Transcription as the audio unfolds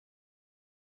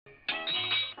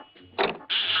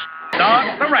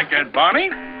record, Barney.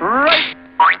 Right.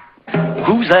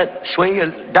 Who's that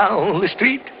swinging down the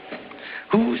street?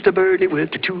 Who's the birdie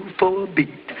with the 2-4 beat?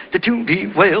 The tune he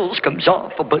wails comes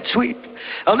awful but sweet.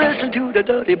 Now listen to the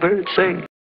dirty bird sing.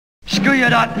 Screw ya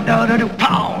da da da da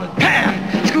pow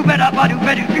pam. Scoop it up, I do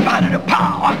better be by the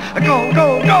pow. Go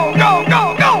go go go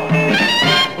go go.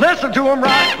 Listen to him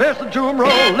rock, listen to him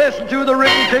roll, listen to the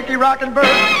ricky ticky rockin' bird.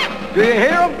 Do you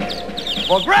hear him?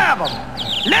 Well, grab him,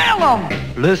 nail him.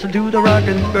 Listen to the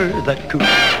rockin' bird that coot.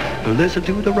 Listen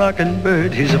to the rockin'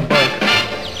 bird, he's a bug.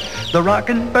 The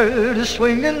rockin' bird is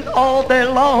swinging all day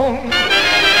long.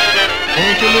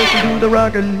 Won't you listen to the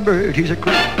rockin' bird, he's a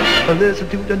creep. Listen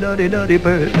to the nutty, nutty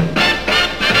bird.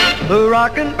 The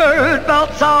rockin' bird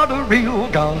belts out a real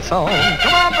gone song.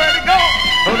 Come on, birdie, go!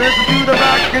 Listen to the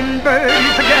rockin' bird,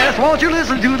 he's a gas. Won't you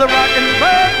listen to the rockin'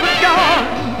 bird who's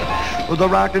gone? The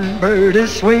rockin' bird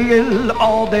is swinging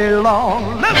all day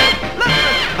long.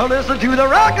 Listen to the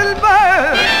rockin'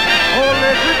 bird. Oh,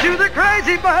 listen to the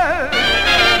crazy bird.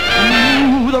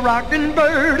 Ooh, the rockin'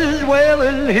 bird is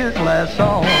wailing his last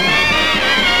song.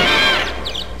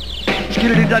 Go,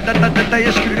 go,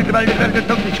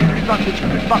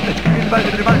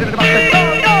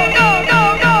 go,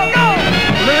 go, go!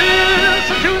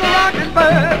 Listen to the rockin'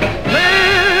 bird.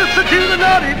 Listen to the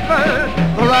nutty bird.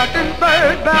 The rockin'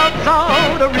 bird bounce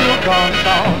on a real gone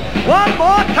song. One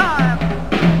more time.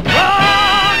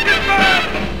 Rockin' bird.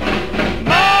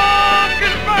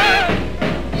 Rockin' bird.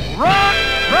 Rock,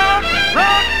 rock,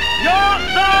 rock your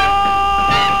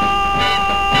song.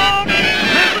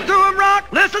 Listen to him rock.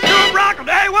 Listen to him rock.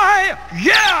 Hey, way.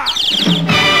 Yeah.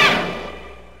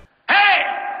 Hey,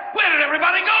 where did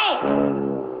everybody go?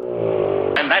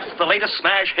 And that's the latest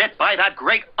smash hit by that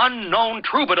great unknown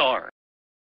troubadour.